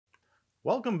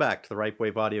Welcome back to the Right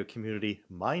Wave Audio community.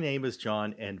 My name is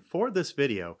John, and for this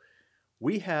video,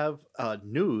 we have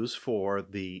news for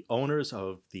the owners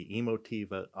of the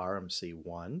Emotiva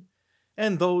RMC1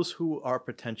 and those who are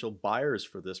potential buyers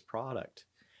for this product.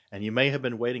 And you may have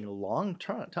been waiting a long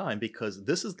time because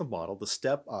this is the model, the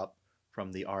step up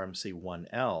from the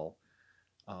RMC1L.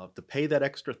 To pay that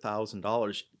extra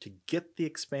 $1,000 to get the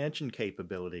expansion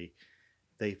capability,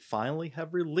 they finally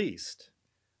have released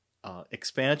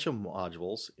expansion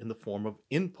modules in the form of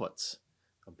inputs,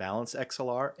 a Balanced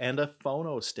XLR and a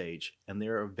Phono Stage, and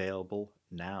they're available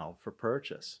now for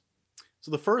purchase.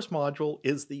 So the first module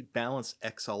is the Balanced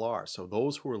XLR. So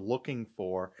those who are looking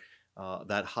for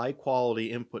that high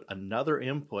quality input, another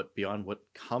input beyond what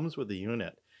comes with the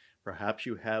unit. Perhaps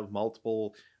you have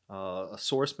multiple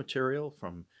source material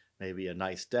from maybe a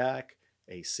nice DAC,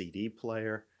 a CD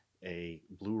player, a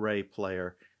Blu-ray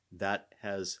player that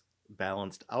has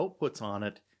balanced outputs on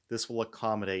it. This will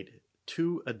accommodate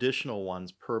 2 additional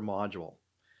ones per module.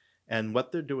 And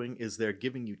what they're doing is they're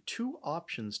giving you 2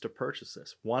 options to purchase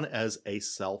this. One as a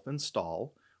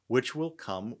self-install, which will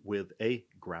come with a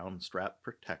ground strap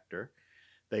protector.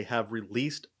 They have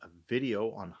released a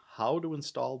video on how to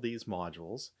install these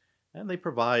modules, and they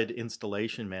provide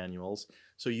installation manuals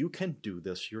so you can do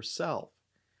this yourself.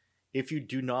 If you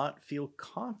do not feel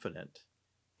confident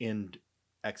in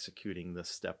executing this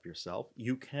step yourself,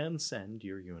 you can send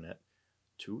your unit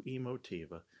to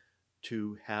Emotiva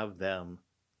to have them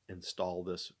install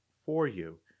this for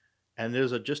you. And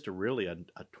there's just a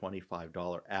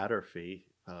 $25 adder fee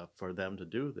for them to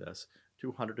do this,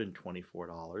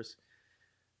 $224.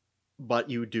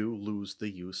 But you do lose the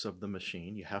use of the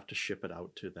machine. You have to ship it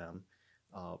out to them.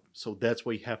 So that's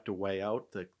where you have to weigh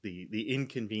out the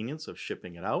inconvenience of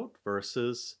shipping it out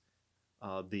versus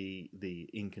the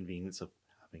inconvenience of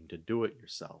having to do it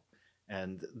yourself,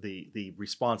 and the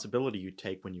responsibility you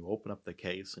take when you open up the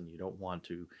case, and you don't want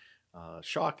to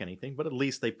shock anything, but at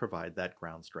least they provide that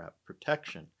ground strap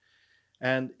protection.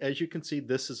 And as you can see,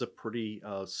 this is a pretty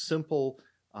simple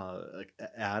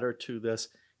adder to this.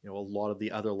 You know, a lot of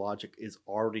the other logic is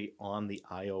already on the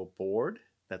I/O board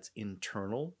that's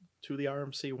internal to the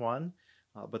RMC1,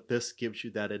 but this gives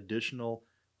you that additional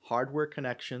hardware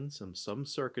connections and some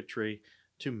circuitry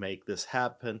to make this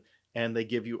happen. And they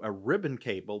give you a ribbon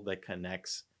cable that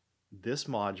connects this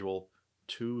module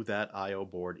to that I/O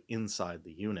board inside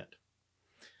the unit.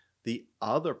 The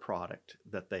other product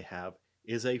that they have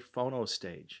is a Phono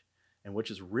Stage. And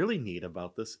which is really neat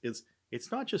about this is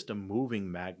it's not just a moving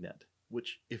magnet,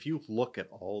 which if you look at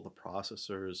all the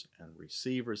processors and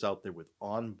receivers out there with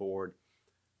onboard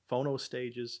Phono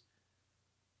Stages,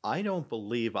 I don't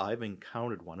believe I've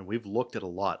encountered one, and we've looked at a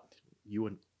lot, you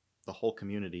and the whole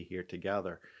community here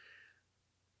together.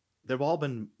 They've all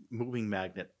been moving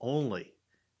magnet only.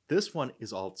 This one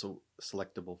is also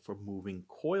selectable for moving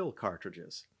coil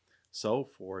cartridges.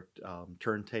 So for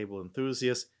turntable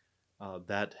enthusiasts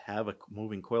that have a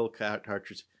moving coil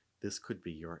cartridge, this could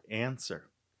be your answer.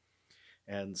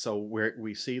 And so where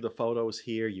we see the photos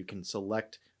here, you can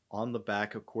select on the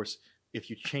back. Of course, if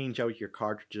you change out your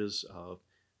cartridges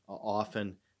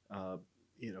often,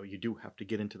 you do have to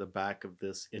get into the back of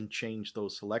this and change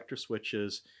those selector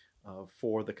switches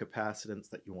for the capacitance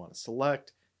that you want to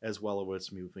select, as well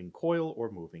as moving coil or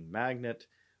moving magnet.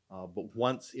 But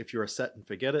once, if you're a set and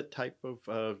forget it type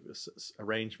of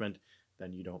arrangement,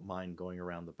 then you don't mind going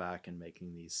around the back and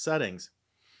making these settings.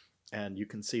 And you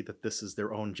can see that this is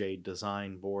their own Jade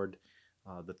design board,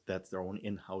 that's their own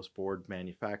in-house board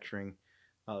manufacturing.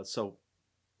 So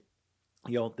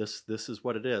you know, this is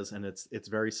what it is, and it's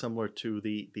very similar to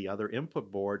the other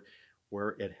input board,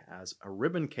 where it has a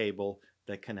ribbon cable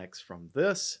that connects from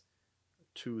this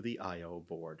to the I/O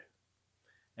board.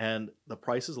 And the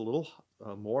price is a little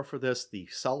more for this. The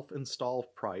self-install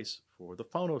price for the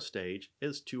Phono Stage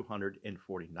is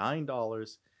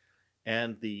 $249,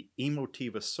 and the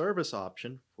Emotiva service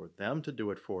option for them to do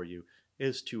it for you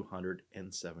is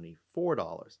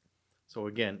 $274. So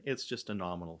again, it's just a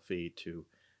nominal fee to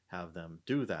have them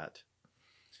do that.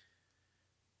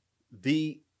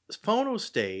 The Phono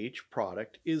Stage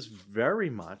product is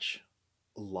very much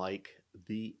like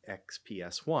the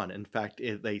XPS-1. In fact,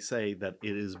 they say that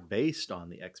it is based on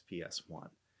the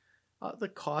XPS-1. The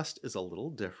cost is a little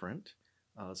different.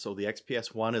 So the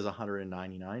XPS-1 is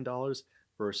 $199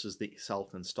 versus the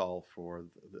self-install for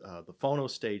the Phono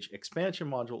Stage expansion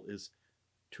module is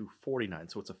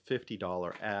 $249. So it's a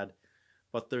 $50 add,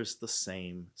 but there's the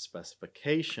same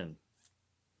specification.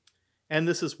 And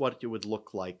this is what it would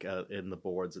look like in the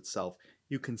boards itself.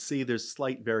 You can see there's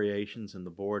slight variations in the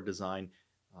board design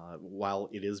while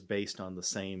it is based on the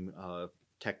same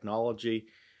technology.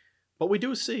 But we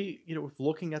do see, if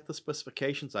looking at the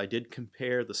specifications, I did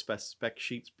compare the spec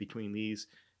sheets between these,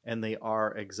 and they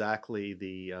are exactly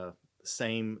the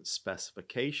same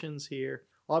specifications here.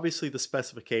 Obviously, the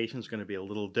specification is going to be a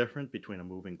little different between a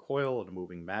moving coil and a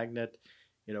moving magnet.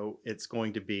 It's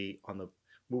going to be on the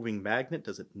moving magnet,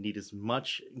 does it need as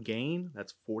much gain?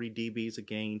 That's 40 dBs of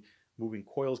gain. Moving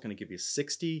coil is going to give you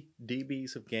 60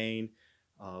 dBs of gain.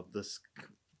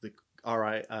 The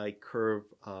RII curve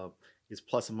is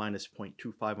plus or minus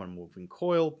 0.25 on moving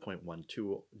coil,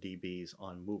 0.12 dBs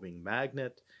on moving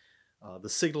magnet. The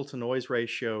signal to noise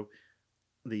ratio,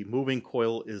 the moving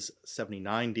coil is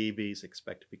 79 dBs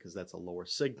expected because that's a lower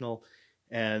signal,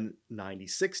 and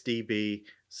 96 dB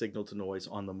signal to noise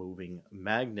on the moving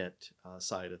magnet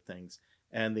side of things.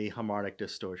 And the harmonic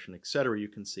distortion, etc., you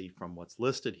can see from what's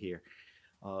listed here.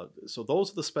 So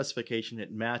those are the specification.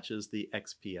 It matches the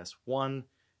XPS1.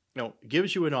 It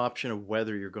gives you an option of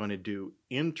whether you're going to do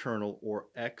internal or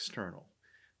external.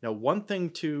 Now, one thing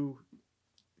to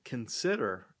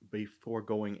consider before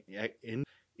going in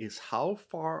is how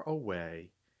far away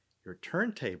your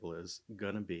turntable is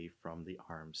going to be from the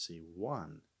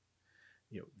RMC1.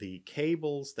 The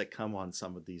cables that come on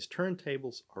some of these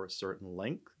turntables are a certain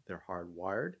length. They're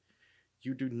hardwired.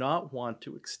 You do not want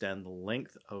to extend the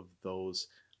length of those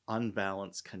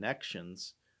unbalanced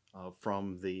connections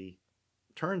from the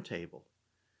turntable.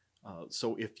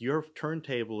 So if your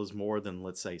turntable is more than,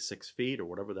 let's say, 6 feet or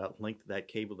whatever that length of that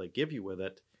cable they give you with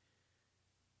it,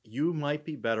 you might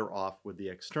be better off with the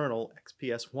external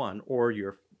XPS1 or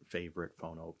your favorite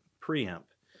Phono preamp.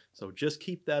 So just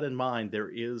keep that in mind.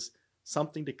 There is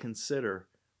something to consider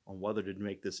on whether to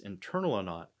make this internal or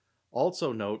not.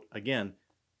 Also note, again,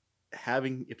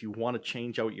 if you want to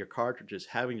change out your cartridges,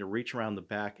 having to reach around the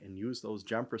back and use those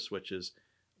jumper switches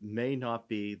may not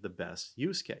be the best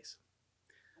use case.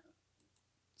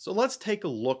 So let's take a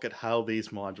look at how these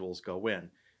modules go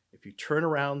in. If you turn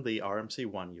around the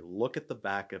RMC1, you look at the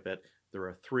back of it, there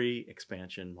are 3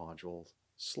 expansion module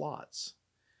slots.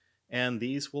 And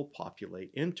these will populate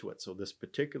into it. So this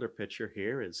particular picture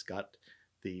here has got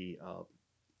the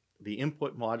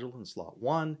input module in slot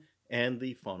 1 and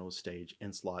the Phono Stage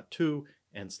in slot 2.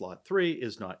 And slot 3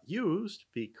 is not used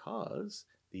because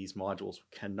these modules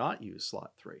cannot use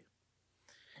slot 3.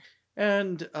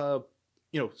 And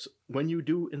when you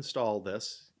do install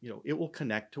this, it will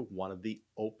connect to one of the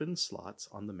open slots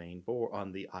on the main board,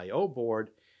 on the I/O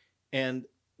board, and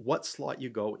what slot you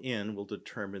go in will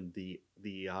determine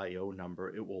the I/O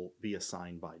number it will be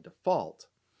assigned by default.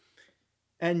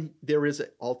 And there is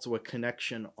also a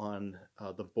connection on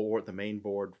the main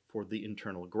board for the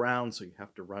internal ground, so you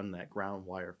have to run that ground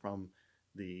wire from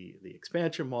the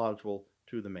expansion module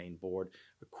to the main board.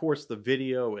 Of course, the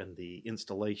video and the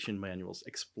installation manuals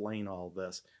explain all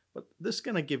this, but this is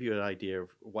going to give you an idea of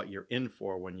what you're in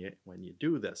for when you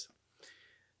do this.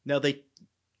 Now, they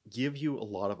give you a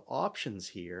lot of options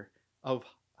here of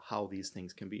how these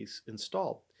things can be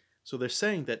installed. So they're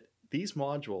saying that these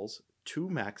modules, 2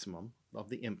 maximum of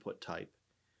the input type,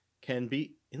 can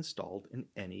be installed in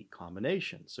any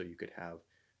combination. So you could have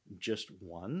just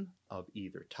one of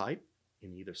either type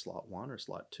in either slot 1 or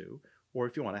slot 2, or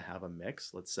if you want to have a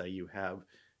mix, let's say you have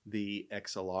the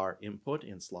XLR input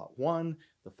in slot 1,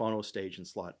 the Phono Stage in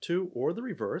slot 2, or the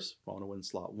reverse, Phono in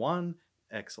slot 1,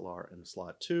 XLR in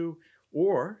slot 2,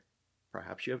 or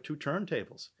perhaps you have 2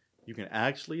 turntables. You can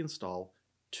actually install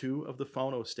 2 of the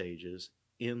Phono Stages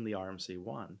in the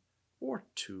RMC1, or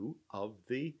 2 of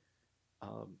the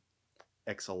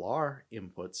XLR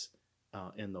inputs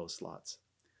in those slots.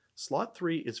 Slot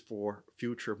 3 is for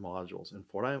future modules, and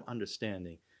for what I'm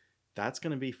understanding, that's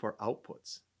going to be for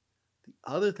outputs. The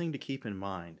other thing to keep in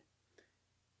mind,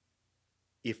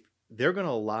 if they're going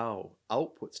to allow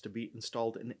outputs to be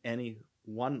installed in any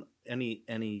one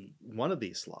of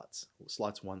these slots,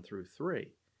 slots 1 through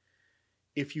 3,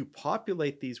 if you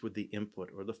populate these with the input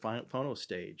or the Phono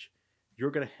Stage,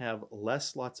 you're going to have less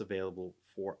slots available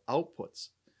for outputs.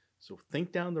 So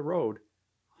think down the road,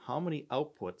 how many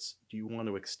outputs do you want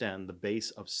to extend the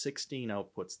base of 16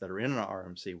 outputs that are in an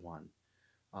RMC1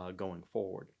 going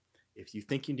forward? If you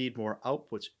think you need more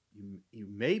outputs, you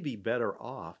may be better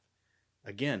off,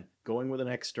 again, going with an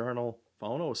external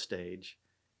Phono Stage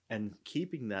and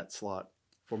keeping that slot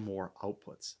for more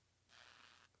outputs.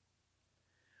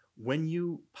 When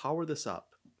you power this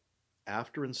up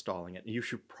after installing it, you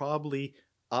should probably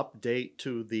update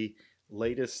to the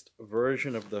latest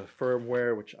version of the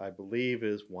firmware, which I believe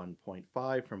is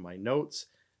 1.5 from my notes,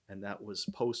 and that was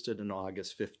posted on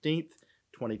August 15th,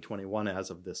 2021 as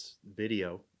of this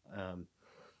video.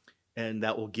 And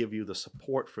that will give you the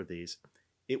support for these.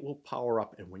 It will power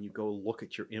up, and when you go look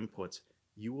at your inputs,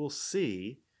 you will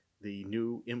see the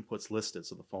new inputs listed.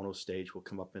 So the Phono Stage will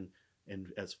come up in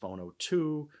as Phono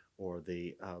 2, or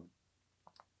the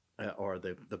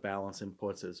balance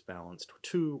inputs as balanced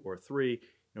 2 or 3,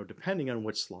 depending on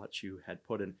which slots you had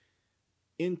put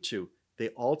into. They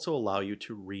also allow you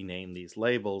to rename these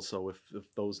labels, so if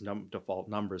those default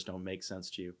numbers don't make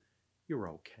sense to you, you're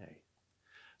okay.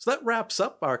 So that wraps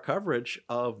up our coverage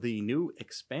of the new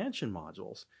expansion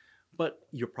modules. But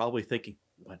you're probably thinking,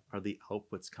 when are the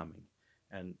outputs coming?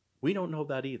 And we don't know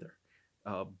that either.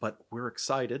 But we're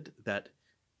excited that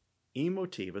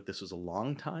Emotiva, this was a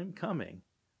long time coming,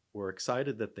 we're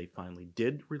excited that they finally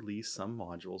did release some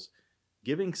modules,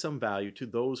 giving some value to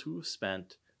those who have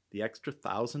spent the extra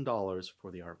 $1,000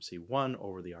 for the RMC1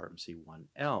 over the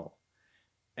RMC1L.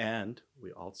 And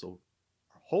we also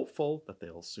are hopeful that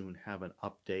they'll soon have an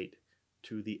update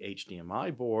to the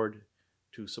HDMI board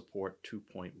to support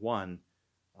 2.1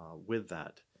 with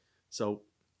that. So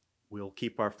we'll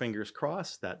keep our fingers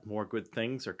crossed that more good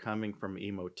things are coming from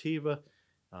Emotiva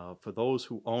for those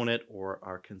who own it or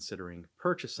are considering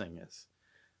purchasing it.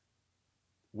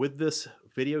 With this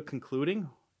video concluding,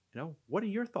 what are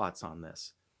your thoughts on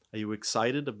this? Are you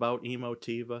excited about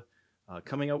Emotiva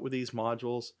coming out with these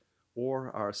modules, or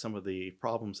are some of the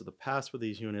problems of the past with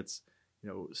these units,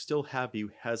 still have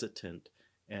you hesitant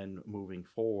and moving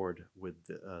forward with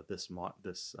this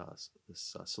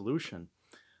solution?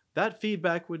 That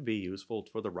feedback would be useful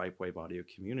for the RipeWave audio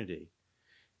community.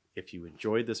 If you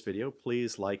enjoyed this video,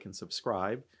 please like and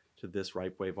subscribe to this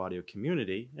RipeWave audio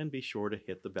community, and be sure to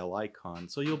hit the bell icon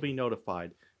so you'll be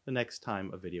notified the next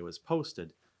time a video is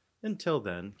posted. Until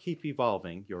then, keep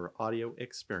evolving your audio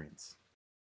experience.